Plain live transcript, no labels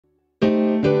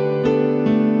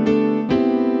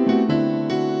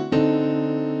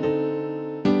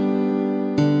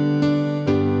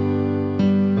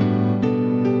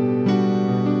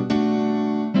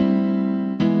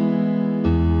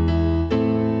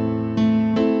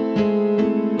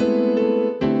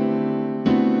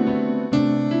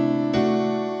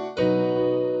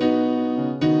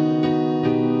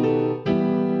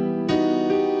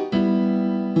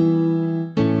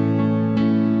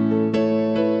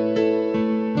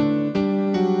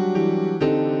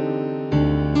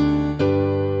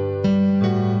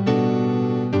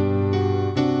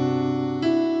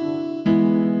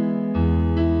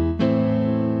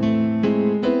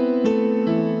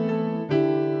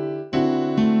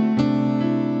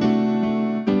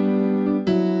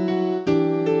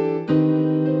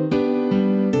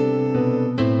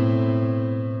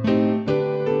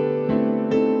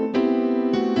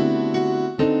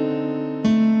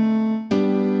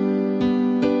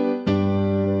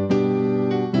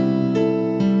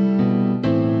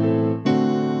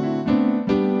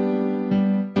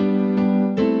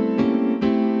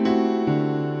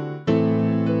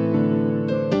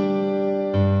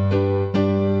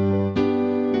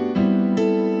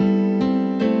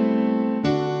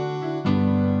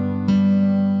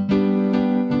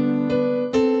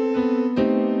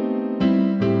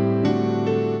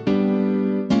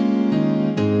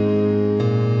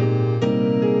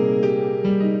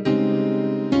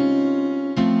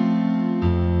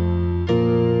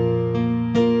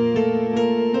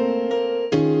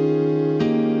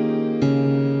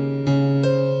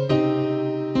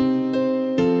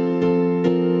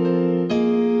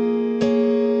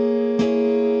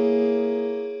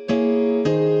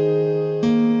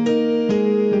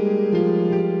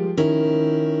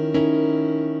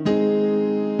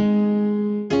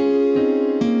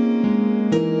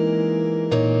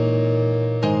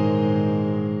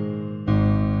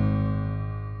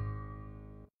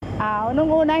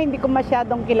nung una hindi ko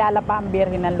masyadong kilala pa ang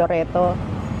Birhen ng Loreto.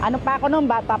 Ano pa ako nung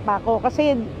bata pa ako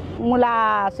kasi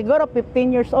mula siguro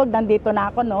 15 years old nandito na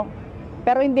ako, no.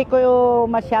 Pero hindi ko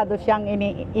masyado siyang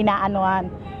inaanuhan.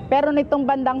 Pero nitong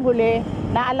bandang huli,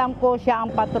 na alam ko siya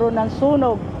ang patron ng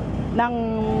sunog ng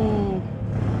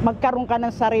magkaroon ka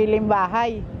ng sariling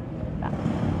bahay.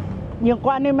 Yung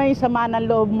kung ano may sama ng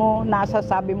loob mo,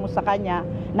 nasasabi mo sa kanya,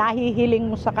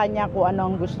 nahihiling mo sa kanya kung ano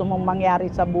ang gusto mong mangyari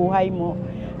sa buhay mo.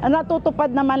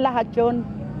 Natutupad naman lahat yun.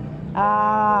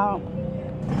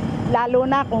 Lalo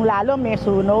na kung lalo may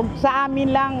sunog. Sa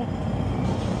amin lang,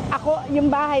 ako,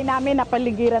 yung bahay namin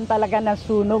napaligiran talaga ng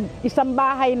sunog. Isang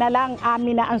bahay na lang,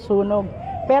 amin na ang sunog.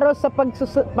 Pero sa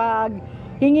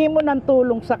paghingi mo ng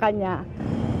tulong sa kanya,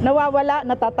 nawawala,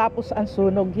 natatapos ang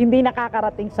sunog. Hindi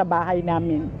nakakarating sa bahay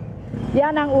namin.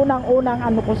 Yan ang unang-unang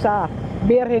ano ko sa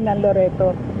Birhen ng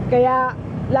Loreto. Kaya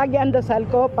lagi ang dasal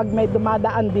ko pag may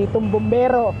dumadaan ditong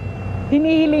bumbero,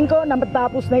 hinihiling ko na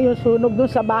matapos na yung sunog dun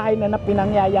sa bahay na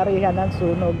pinangyayarihan ng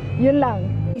sunog. Yun lang.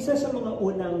 Isa sa mga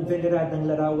unang veneradang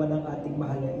larawan ng ating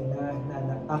mahal na ina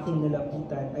na aking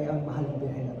nalapitan ay ang mahal na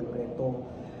Birhen ng Loreto.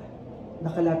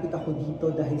 Nakalapit ako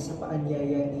dito dahil sa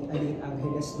paanyaya ni Aling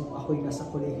Angeles nung ako'y nasa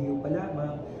kolehiyo pa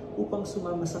lamang upang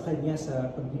sumama sa kanya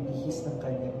sa pagbibihis ng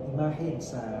kanyang imahen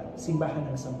sa simbahan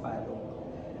ng Sampaloc.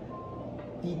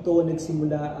 Dito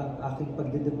nagsimula ang aking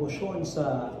pagdedebosyon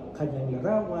sa kanyang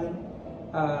larawan.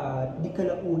 Di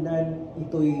kalaunan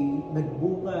ito'y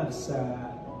nagbunga sa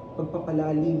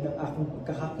pagpapalalim ng aking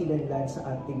pagkakakilanlan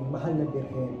sa ating mahal na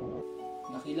Birhen.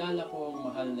 Nakilala ko ang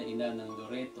mahal na ina ng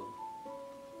Loreto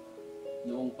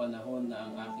noong panahon na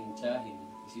ang aking tiyahin,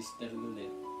 Sister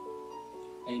Lulet,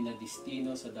 ay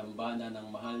nadistino sa dambana ng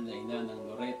mahal na ina ng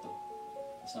Loreto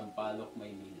sa Sampaloc,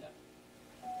 Maynila.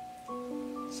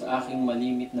 Sa aking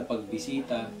malimit na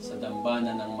pagbisita sa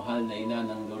dambana ng mahal na ina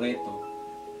ng Loreto,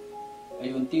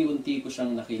 ay unti-unti ko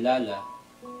siyang nakilala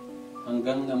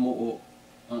hanggang namuo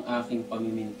ang aking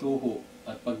pamimintuho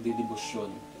at pagdidebosyon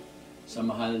sa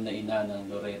mahal na ina ng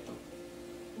Loreto.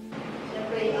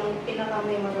 Siyempre, ang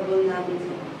pinaka-memorable namin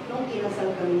nung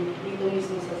kinasal kami dito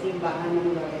mismo sa simbahan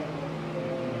ng Loreto.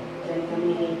 Diyan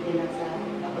kami kinasal.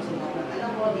 Tapos lahat ng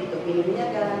anak ko dito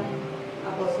pinunyagan.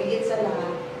 Tapos higit sa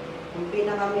lahat, ang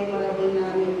pinaka-memorable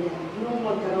namin yan, nung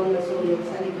magkaroon na sulit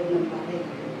sa likod ng bahay.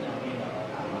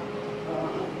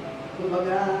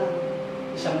 Kumbaga,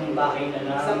 isang bahay na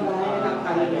lang. Isang bahay na lang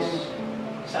kanya.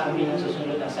 Sa amin ang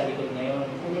susunod na sa likod ngayon.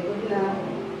 Sa likod na,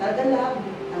 tagalag,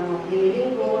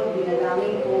 hiniling ko,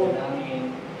 dinalangin ko,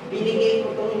 binigay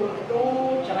ko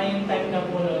itong... Tsaka yung time na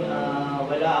po nun,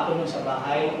 wala ako nun sa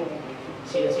bahay.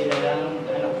 Sila lang,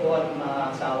 anak ko at mga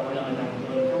asawa ko lang ang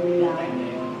nandun. Yung time na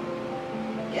yun.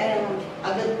 Kaya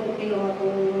agad kong kinuha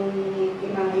kong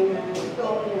imahe na ito,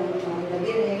 yung mga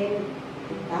Birhen.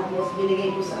 Tapos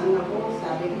binigay ko sa anak ko,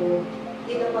 sabi ko,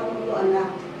 tinapat mo ito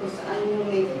anak, kung saan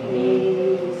yung may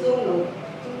sunog,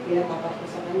 pinatapat ko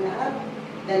sa kanya at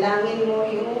dalangin mo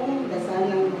yung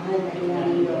dasal ng mahal na ina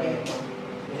ng Loreto.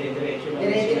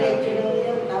 Dire-diretso lang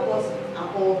yun. Tapos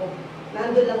ako,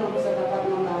 nandun lang ako sa tapat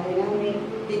ng bahay namin,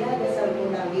 dinadasal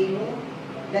ko lagi yung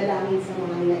dalangin sa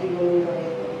mahal na ina ng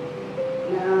Loreto.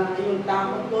 Na yung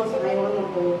takot ko sa kayo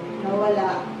ko,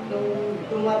 nawala. Nung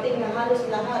dumating na halos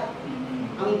lahat,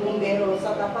 ang bumbero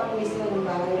sa tapat mismo ng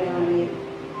bahay namin.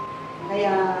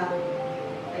 Kaya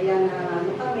na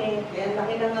ano kami, kaya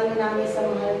laki ng ano namin sa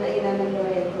mahal na ina ng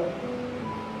Loreto.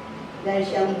 Dahil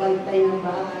siyang bantay ng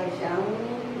bahay, siyang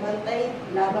bantay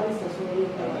laban sa sunog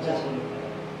talaga.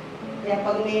 Kaya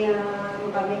pag may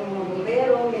kami mga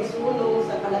bumbero, may sunog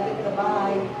sa kalapit na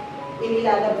bahay,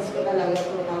 inilalabas ko talaga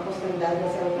ito. Tapos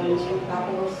nagdadasal kami.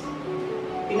 Tapos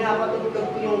pinapatugtog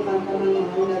ko yung kanta ng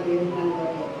mahal na Birhen ng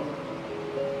Loreto.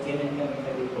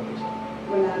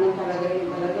 Wala nang talaga yun.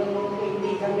 Talagang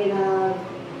hindi kami na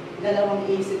dalawang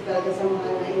isip talaga sa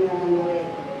mahal na ina ng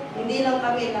Loreto. Hindi lang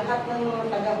kami, lahat ng mga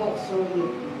taga-Hokson,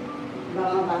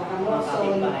 mga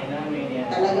bata-Hokson,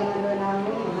 talagang ano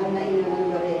namin, mahal na ina ng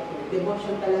Loreto.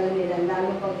 Devotion talaga nila,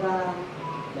 lalo pag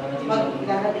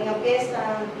darating ang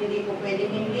pesta, hindi ko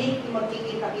pwede, hindi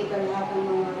magkikita-kita lahat ng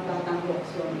mga batang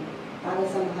Hokson para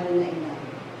sa mahal na ina.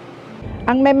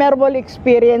 Ang memorable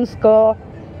experience ko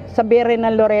sa Birhen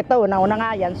ng Loreto, una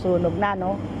nga yan, sunog na,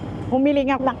 no?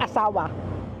 Humiling ako ng asawa.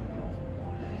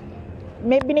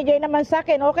 May binigay naman sa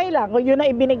akin, okay lang. Kung yun na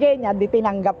ibinigay niya, di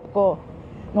tinanggap ko.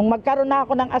 Nung magkaroon na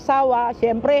ako ng asawa,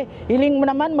 siyempre, hiling mo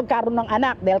naman magkaroon ng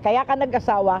anak. Dahil kaya ka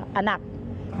nag-asawa, anak.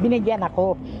 Binigyan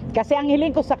ako. Kasi ang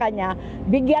hiling ko sa kanya,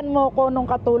 bigyan mo ko nung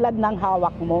katulad ng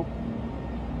hawak mo.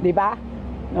 Di ba?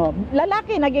 No,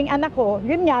 lalaki naging anak ko,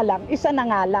 yun nga lang, isa na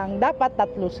nga lang, dapat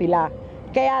tatlo sila.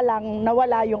 Kaya lang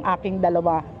nawala yung aking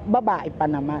dalawa, babae pa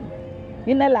naman.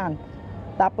 Yun na lang.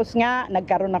 Tapos nga,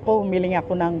 nagkaroon ako, humiling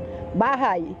ako ng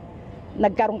bahay.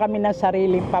 Nagkaroon kami ng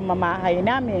sariling pamamahay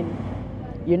namin.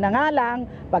 Yun na nga lang,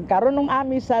 pagkaroon ng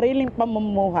aming sariling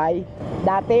pamumuhay,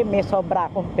 dati may sobra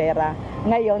akong pera.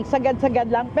 Ngayon, sagad-sagad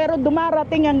lang, pero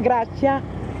dumarating ang grasya.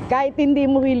 Kahit hindi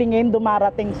mo hilingin,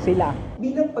 dumarating sila.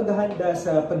 Bilang paghahanda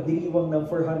sa pagdiriwang ng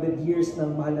 400 years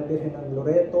ng Mahal na Birhen ng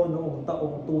Loreto noong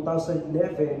taong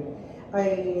 2011, ay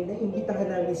naimbitahan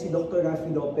namin si Dr.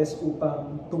 Rafi Lopez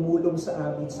upang tumulong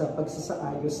sa amin sa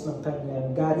pagsasaayos ng kanyang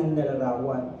garing na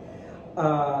larawan.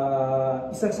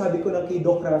 Isang sabi ko lang kay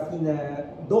Doc Rafi na,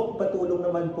 Doc, patulong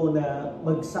naman po na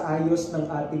magsaayos ng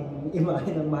ating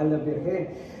imahe ng Mahal na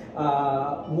Birhen.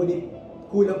 Ngunit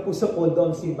kulang po sa pondo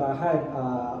ang simbahan.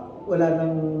 Wala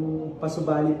nang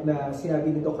pasubalit na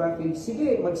sinabi ni Doc Rafi,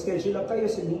 sige, mag-schedule lang kayo,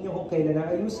 sabihin niyo kung kailan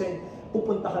naayusin,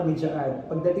 pupunta kami dyan.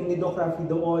 Pagdating ni Doc Rafi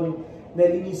doon,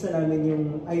 nalinisan namin yung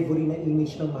ivory na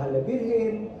image ng Mahal na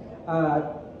Birhen,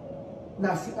 at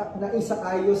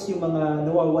naisaayos yung mga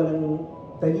nawawalang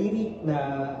daliri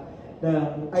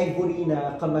ng ivory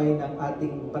na kamay ng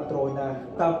ating patrona.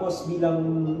 Tapos bilang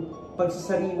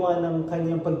pagsasariwa ng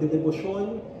kanyang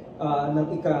pagdedebosyon ng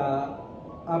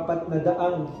ika-400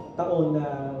 taon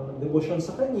ng debosyon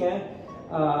sa kanya,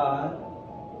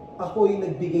 ako'y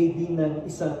nagbigay din ng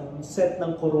isang set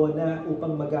ng korona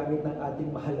upang magamit ng ating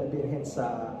Mahal na Birhen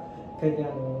sa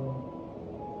kanyang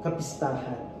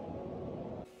kapistahan.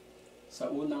 Sa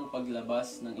unang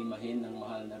paglabas ng imahen ng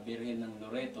Mahal na Birhen ng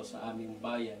Loreto sa aming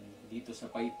bayan dito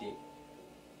sa Paite,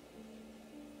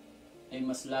 ay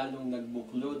mas lalong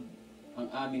nagbuklod ang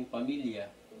aming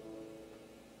pamilya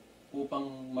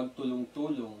upang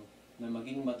magtulong-tulong na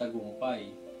maging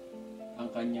matagumpay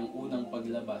ang kanyang unang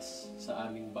paglabas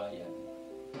sa aming bayan.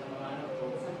 Sa mga anak ko,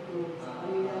 Sa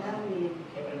pamilya namin.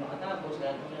 siyempre makatapos,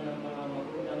 lahat na ng mga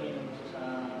magulang yung gusto sa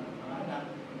mga anak,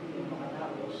 yung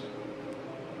makatapos.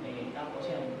 Tapos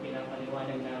yan,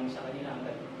 pinapaliwanag namin sa kanila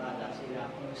hanggang bata sila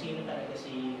kung sino talaga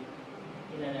si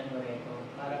Inanan Loreto.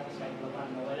 Para sa kahit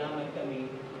paano, wala man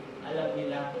kami, alam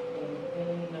nila kung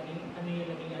naging, ano yung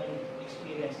naging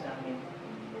experience namin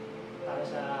para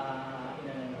sa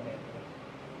Inanan Loreto.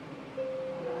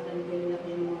 Alam din nila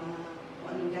yung mga kung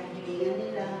anong kahilingan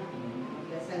nila,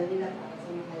 magdasal nila para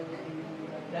sa mahal na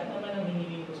Loreto. Lahat naman ang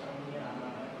hiniling ko sa kanya,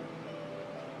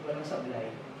 walang sablay.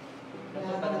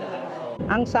 Natupad lahat ako.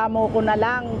 Ang samo ko na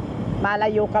lang,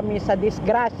 malayo kami sa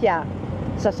disgrasya,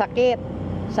 sa sakit,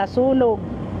 sa sunog.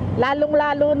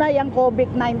 Lalong-lalo na yung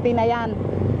COVID-19 na yan.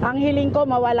 Ang hiling ko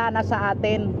mawala na sa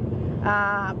atin.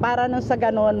 Para nang sa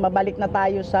ganun, mabalik na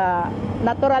tayo sa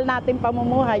natural nating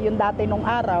pamumuhay, yung dati nung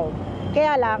araw.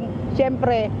 Kaya lang,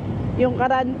 siyempre, yung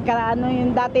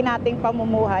yung dati nating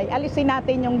pamumuhay, alisin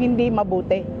natin yung hindi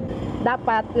mabuti.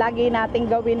 Dapat lagi nating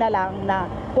gawin na lang na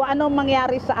kung anong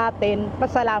mangyari sa atin,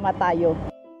 pasalamat tayo.